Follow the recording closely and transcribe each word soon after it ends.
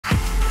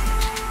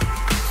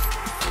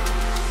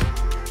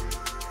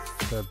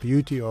the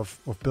beauty of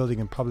building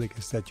in public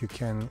is that you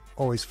can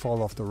always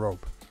fall off the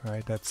rope,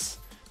 right? That's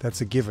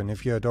a given.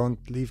 If you don't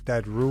leave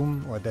that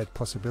room or that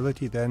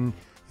possibility, then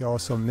you're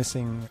also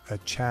missing a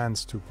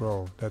chance to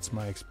grow. That's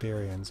my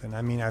experience. And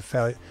I mean, I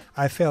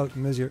felt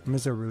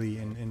miserably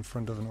in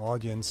front of an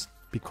audience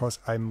because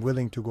I'm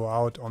willing to go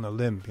out on a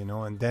limb, you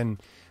know, and then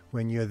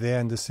when you're there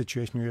in this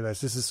situation, you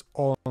realize this is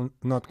all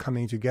not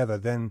coming together,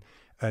 then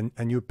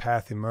a new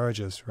path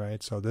emerges,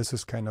 right? So this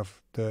is kind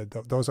of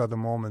those are the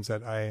moments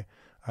that I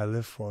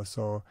live for.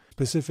 So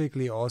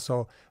specifically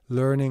also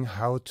learning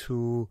how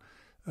to,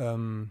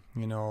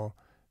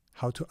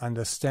 how to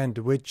understand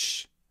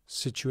which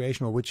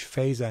situation or which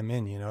phase I'm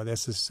in. You know,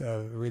 there's this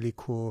really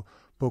cool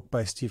book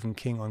by Stephen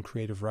King on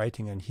creative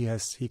writing, and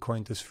he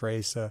coined this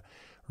phrase,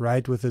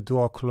 write with the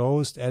door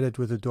closed, edit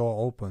with the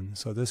door open.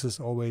 So this is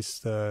always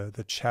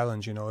the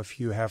challenge, you know, if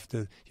you have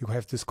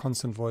this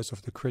constant voice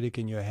of the critic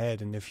in your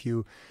head, and if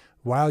you,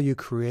 while you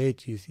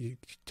create, you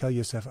tell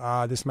yourself,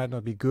 this might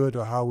not be good,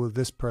 or how will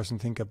this person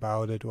think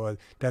about it, or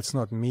that's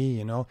not me,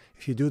 you know.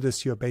 If you do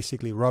this, you're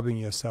basically robbing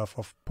yourself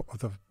of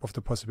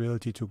the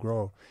possibility to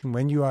grow. And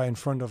when you are in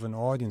front of an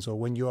audience, or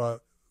when you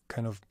are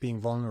kind of being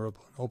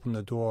vulnerable, open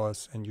the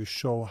doors, and you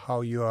show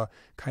how you are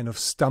kind of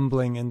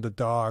stumbling in the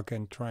dark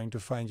and trying to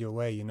find your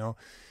way, you know,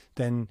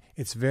 then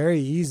it's very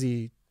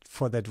easy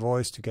for that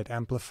voice to get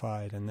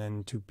amplified and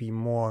then to be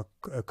more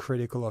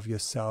critical of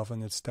yourself,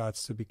 and it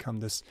starts to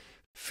become this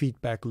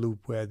feedback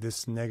loop where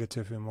this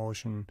negative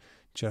emotion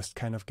just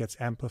kind of gets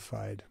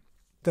amplified.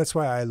 That's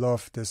why I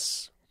love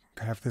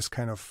have this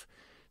kind of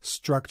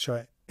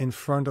structure in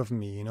front of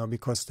me, you know,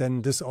 because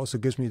then this also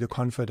gives me the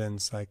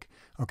confidence, like,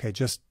 okay,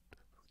 just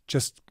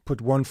put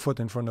one foot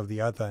in front of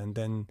the other, and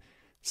then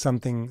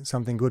something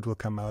good will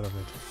come out of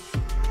it.